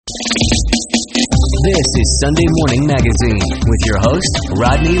This is Sunday Morning Magazine with your host,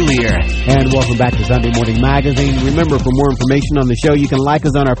 Rodney Lear. And welcome back to Sunday Morning Magazine. Remember, for more information on the show, you can like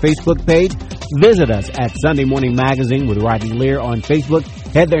us on our Facebook page. Visit us at Sunday Morning Magazine with Rodney Lear on Facebook.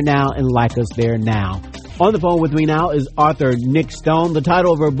 Head there now and like us there now. On the phone with me now is author Nic Stone. The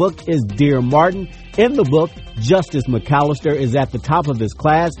title of her book is Dear Martin. In the book, Justice McAllister is at the top of his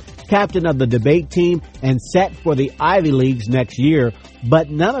class, captain of the debate team, and set for the Ivy Leagues next year.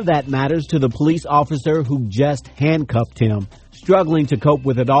 But none of that matters to the police officer who just handcuffed him. Struggling to cope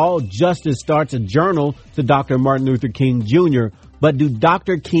with it all, Justice starts a journal to Dr. Martin Luther King Jr. But do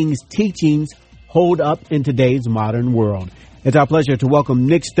Dr. King's teachings hold up in today's modern world? It's our pleasure to welcome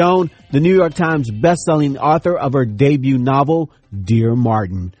Nic Stone, the New York Times bestselling author of her debut novel, Dear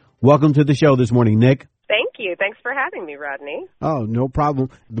Martin. Welcome to the show this morning, Nic. Thank you. Thanks for having me, Rodney. Oh, no problem.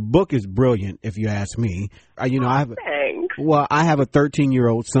 The book is brilliant, if you ask me. Thanks. Well, I have a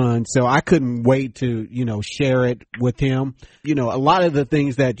 13-year-old son, so I couldn't wait to, share it with him. A lot of the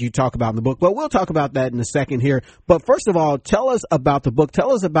things that you talk about in the book, but we'll talk about that in a second here. But first of all, tell us about the book.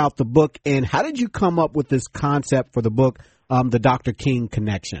 Tell us about the book, and how did you come up with this concept for the book, the Dr. King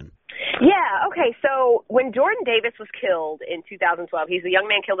connection? Yeah, okay, so when Jordan Davis was killed in 2012, he's a young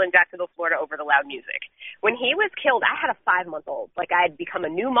man killed in Jacksonville, Florida over the loud music. When he was killed, I had a 5-month-old. I had become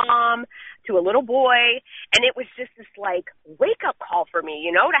a new mom to a little boy, and it was just this, wake-up call for me,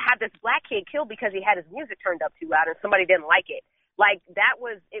 to have this black kid killed because he had his music turned up too loud and somebody didn't like it.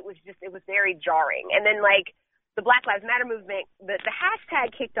 It was very jarring. And then, the Black Lives Matter movement, the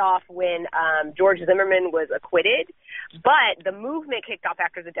hashtag kicked off when George Zimmerman was acquitted, but the movement kicked off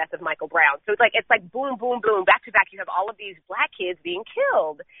after the death of Michael Brown. So it's like boom, boom, boom, back to back. You have all of these black kids being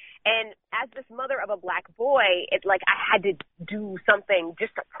killed. And as this mother of a black boy, it's like I had to do something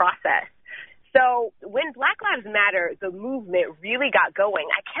just to process. So when Black Lives Matter, the movement really got going,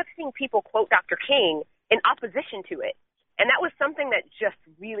 I kept seeing people quote Dr. King in opposition to it. And that was something that just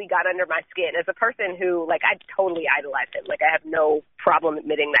really got under my skin as a person who, I totally idolized him. I have no problem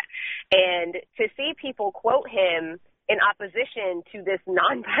admitting that. And to see people quote him in opposition to this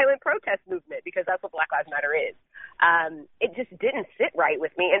nonviolent protest movement, because that's what Black Lives Matter is, it just didn't sit right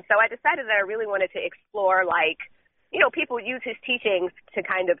with me. And so I decided that I really wanted to explore, people use his teachings to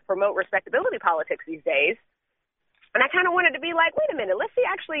kind of promote respectability politics these days. And I kind of wanted to be like, wait a minute, let's see,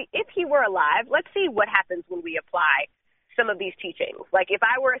 actually, if he were alive, let's see what happens when we apply some of these teachings. If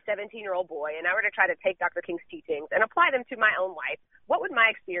I were a 17-year-old boy and I were to try to take Dr. King's teachings and apply them to my own life, what would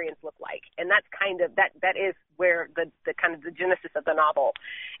my experience look like? And that's kind of, that is where the kind of the genesis of the novel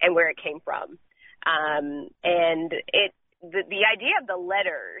and where it came from. And the idea of the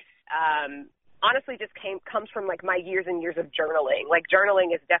letters, honestly just comes from my years and years of journaling.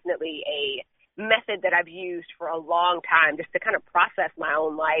 Journaling is definitely a method that I've used for a long time just to kind of process my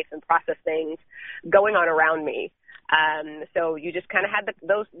own life and process things going on around me. So you just kind of had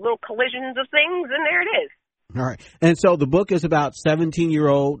those little collisions of things, and there it is. All right. And so the book is about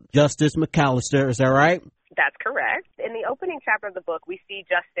 17-year-old Justice McAllister. Is that right? That's correct. In the opening chapter of the book, we see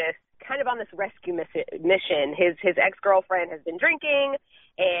Justice kind of on this rescue mission. His ex-girlfriend has been drinking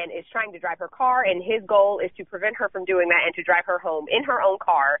and is trying to drive her car, and his goal is to prevent her from doing that and to drive her home in her own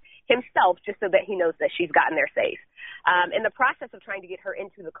car himself, just so that he knows that she's gotten there safe. In the process of trying to get her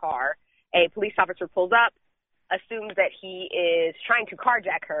into the car, a police officer pulls up, assumes that he is trying to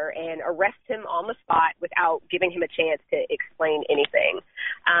carjack her, and arrests him on the spot without giving him a chance to explain anything.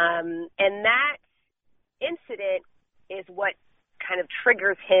 And that incident is what kind of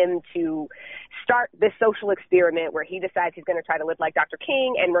triggers him to start this social experiment where he decides he's going to try to live like Dr.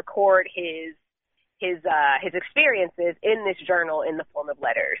 King and record his experiences in this journal in the form of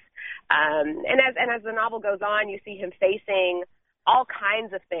letters. And as the novel goes on, you see him facing all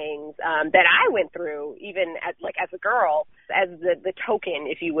kinds of things that I went through, even as a girl, as the token,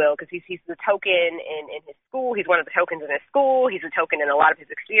 if you will, because he's the token in his school. He's one of the tokens in his school. He's a token in a lot of his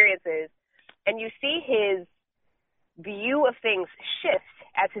experiences. And you see his view of things shift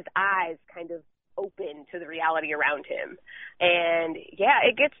as his eyes kind of open to the reality around him. And, yeah,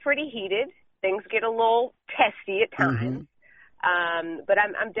 it gets pretty heated. Things get a little testy at times. Mm-hmm. But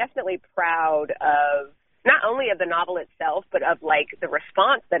I'm definitely proud of not only of the novel itself, but of the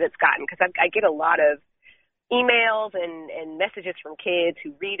response that it's gotten, because I get a lot of emails and messages from kids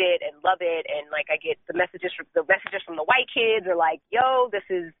who read it and love it, and I get the messages from the white kids are like, "Yo, this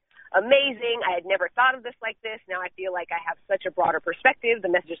is amazing. I had never thought of this like this. Now I feel like I have such a broader perspective." The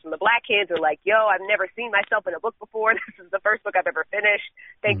messages from the black kids are like, "Yo, I've never seen myself in a book before. This is the first book I've ever finished.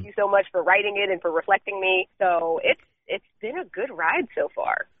 Thank you so much for writing it and for reflecting me." So it's been a good ride so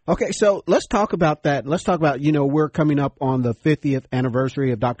far. Okay, so let's talk about that. Let's talk about, we're coming up on the 50th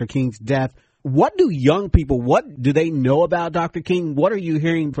anniversary of Dr. King's death. What do what do they know about Dr. King? What are you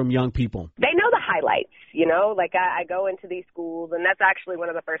hearing from young people? They know the highlights, like I go into these schools, and that's actually one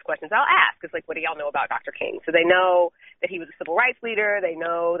of the first questions I'll ask is like, what do y'all know about Dr. King? So they know that he was a civil rights leader. They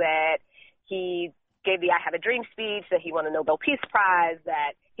know that he gave the I Have a Dream speech, that he won a Nobel Peace Prize,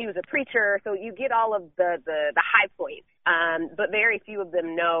 that he was a preacher. So you get all of the high points. But very few of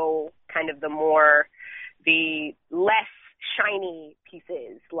them know kind of the less shiny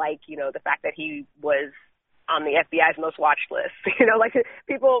pieces, like, the fact that he was on the FBI's most watched list. Like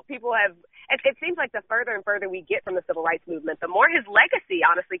people have, it seems like the further and further we get from the civil rights movement, the more his legacy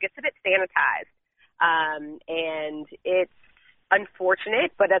honestly gets a bit sanitized. And it's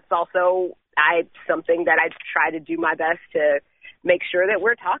unfortunate, but it's also something that I try to do my best to make sure that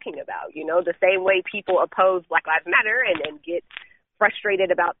we're talking about, the same way people oppose Black Lives Matter and get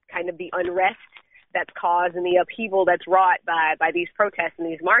frustrated about kind of the unrest that's caused and the upheaval that's wrought by these protests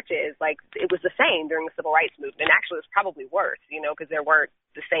and these marches. Like, it was the same during the civil rights movement. Actually, it was probably worse, because there weren't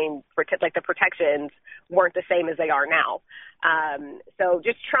the same, the protections weren't the same as they are now. So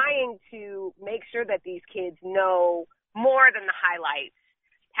just trying to make sure that these kids know more than the highlights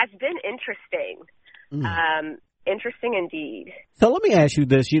has been interesting. Interesting indeed. So let me ask you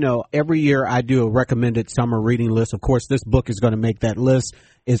this. Every year I do a recommended summer reading list. Of course, this book is going to make that list,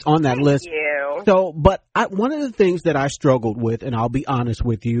 is on that list. Thank you. So, but one of the things that I struggled with, and I'll be honest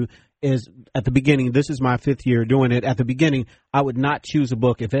with you, is at the beginning, this is my 5th year doing it. At the beginning, I would not choose a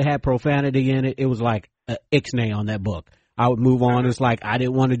book. If it had profanity in it, it was like an ixnay on that book. I would move on. It's like, I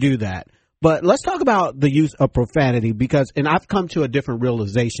didn't want to do that. But let's talk about the use of profanity and I've come to a different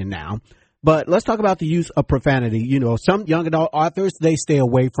realization now, but let's talk about the use of profanity. Some young adult authors, they stay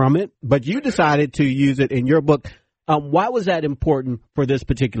away from it, but you decided to use it in your book. Why was that important for this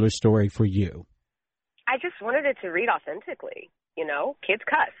particular story for you? I just wanted it to read authentically. Kids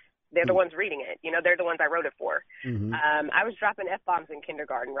cuss. They're the ones reading it. They're the ones I wrote it for. Mm-hmm. I was dropping F-bombs in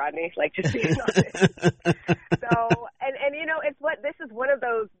kindergarten, Rodney, just being honest. So, and this is one of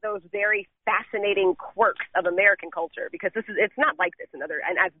those very fascinating quirks of American culture, because it's not like this in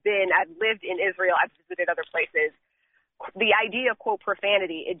I've lived in Israel, I've visited other places. The idea of, quote,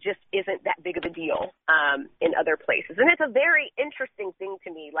 profanity, it just isn't that big of a deal in other places. And it's a very interesting thing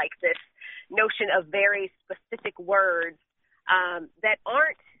to me, like this notion of very specific words that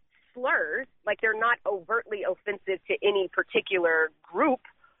aren't slurs, like they're not overtly offensive to any particular group,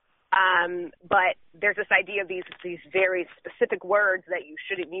 but there's this idea of these very specific words that you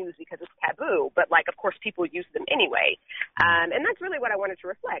shouldn't use because it's taboo, but of course people use them anyway. And that's really what I wanted to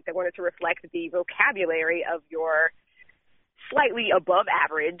reflect. I wanted to reflect the vocabulary of your slightly above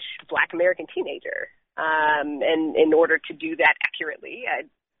average Black American teenager. And in order to do that accurately, I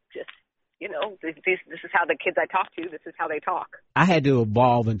just, this is how the kids I talk to, this is how they talk. I had to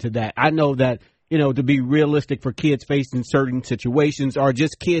evolve into that. I know that, to be realistic for kids facing certain situations or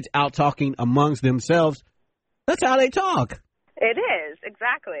just kids out talking amongst themselves, that's how they talk. It is,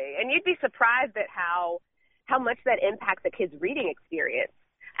 exactly. And you'd be surprised at how much that impacts a kid's reading experience.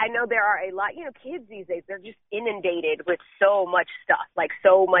 I know there are a lot, kids these days, they're just inundated with so much stuff,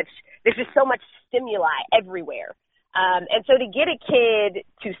 there's just so much stimuli everywhere. And so to get a kid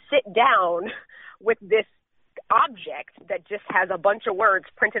to sit down with this object that just has a bunch of words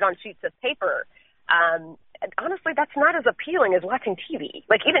printed on sheets of paper, honestly, that's not as appealing as watching TV.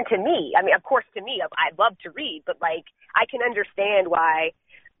 Even to me, of course, to me, I love to read, but I can understand why,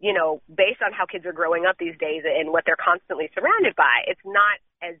 based on how kids are growing up these days and what they're constantly surrounded by, it's not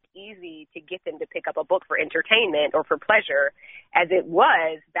as easy to get them to pick up a book for entertainment or for pleasure as it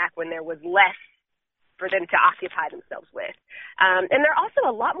was back when there was less for them to occupy themselves with. And they're also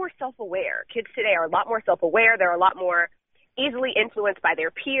a lot more self-aware. Kids today are a lot more self-aware. They're a lot more easily influenced by their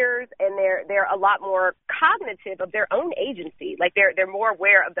peers, and they're a lot more cognitive of their own agency. They're more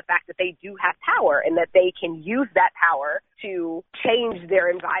aware of the fact that they do have power and that they can use that power to change their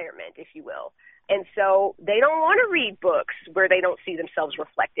environment, if you will. And so they don't want to read books where they don't see themselves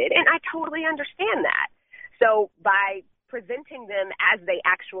reflected. And I totally understand that. So by presenting them as they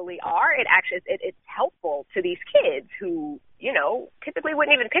actually are, it's helpful to these kids who, typically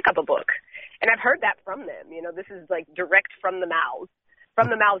wouldn't even pick up a book. And I've heard that from them. This is direct from the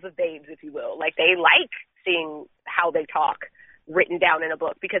mouths of babes, if you will. They like seeing how they talk written down in a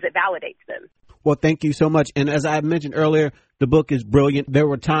book because it validates them. Well, thank you so much. And as I mentioned earlier, the book is brilliant. There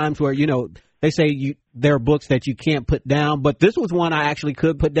were times where, they say there are books that you can't put down, but this was one I actually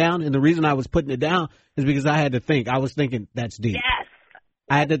could put down. And the reason I was putting it down is because I had to think. I was thinking, that's deep. Yes.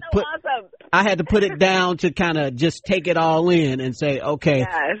 I had to awesome. I had to put it down to kind of just take it all in and say, okay,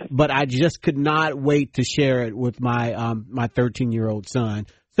 yes. But I just could not wait to share it with my 13-year-old son.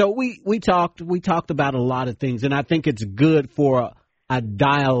 So we talked about a lot of things, and I think it's good for a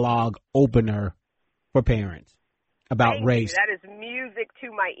dialogue opener for parents about race. That is music to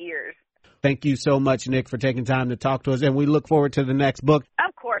my ears. Thank you so much, Nick, for taking time to talk to us, and we look forward to the next book.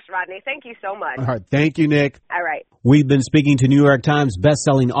 Of course, Rodney. Thank you so much. All right. Thank you, Nick. All right. We've been speaking to New York Times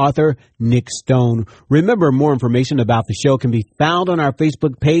bestselling author Nick Stone. Remember, more information about the show can be found on our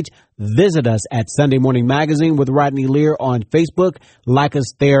Facebook page. Visit us at Sunday Morning Magazine with Rodney Lear on Facebook. Like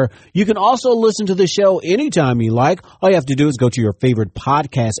us there. You can also listen to the show anytime you like. All you have to do is go to your favorite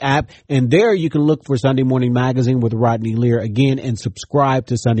podcast app, and there you can look for Sunday Morning Magazine with Rodney Lear again and subscribe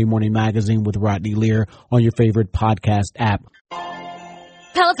to Sunday Morning Magazine with Rodney Lear on your favorite podcast app.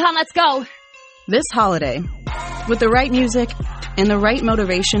 Peloton, let's go! This holiday, with the right music and the right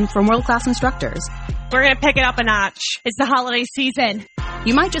motivation from world-class instructors, We're going to pick it up a notch. It's the holiday season.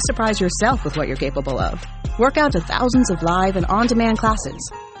 you might just surprise yourself with what you're capable of. Work out to thousands of live and on-demand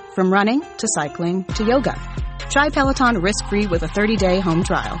classes, from running to cycling to yoga. Try Peloton risk-free with a 30-day home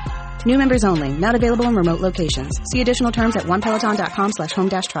trial. New members only, not available in remote locations. See additional terms at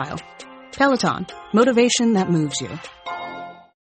onepeloton.com/home-trial. Peloton, motivation that moves you.